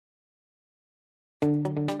For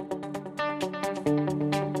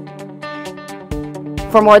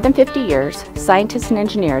more than 50 years, scientists and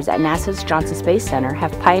engineers at NASA's Johnson Space Center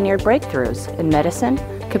have pioneered breakthroughs in medicine,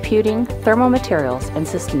 computing, thermal materials, and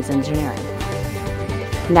systems engineering.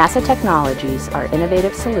 NASA technologies are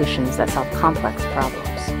innovative solutions that solve complex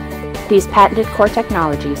problems. These patented core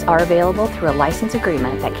technologies are available through a license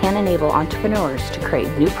agreement that can enable entrepreneurs to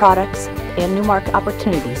create new products and new market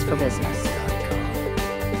opportunities for business.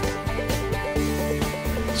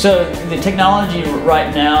 So the technology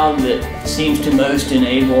right now that seems to most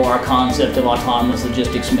enable our concept of autonomous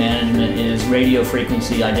logistics management is radio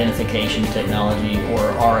frequency identification technology,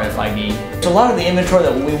 or RFID. So a lot of the inventory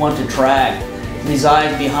that we want to track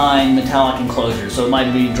resides behind metallic enclosures. So it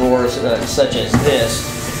might be drawers such as this.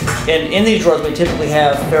 And in these drawers we typically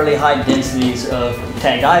have fairly high densities of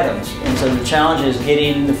tagged items. And so the challenge is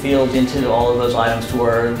getting the field into all of those items to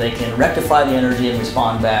where they can rectify the energy and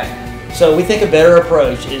respond back. So we think a better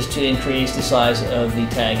approach is to increase the size of the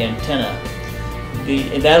tag antenna.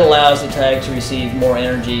 That allows the tag to receive more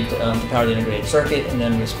energy to power the integrated circuit and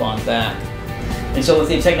then respond back. And so with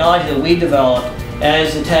the technology that we developed,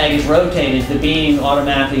 as the tag is rotated, the beam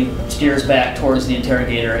automatically steers back towards the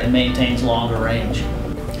interrogator and maintains longer range.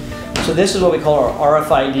 So this is what we call our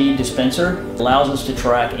RFID dispenser. It allows us to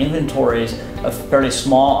track inventories of fairly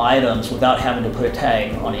small items without having to put a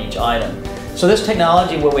tag on each item. So this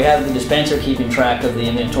technology, where we have the dispenser keeping track of the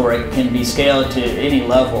inventory, can be scaled to any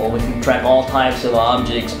level. We can track all types of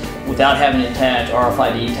objects without having to attach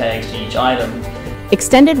RFID tags to each item.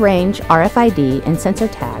 Extended range RFID and sensor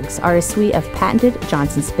tags are a suite of patented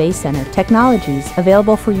Johnson Space Center technologies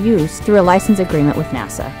available for use through a license agreement with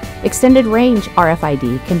NASA. Extended range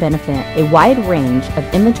RFID can benefit a wide range of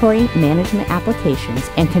inventory management applications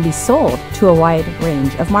and can be sold to a wide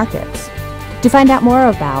range of markets. To find out more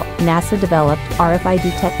about NASA-developed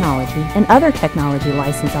RFID technology and other technology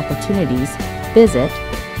license opportunities, visit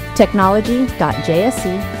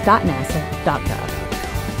technology.jsc.nasa.gov.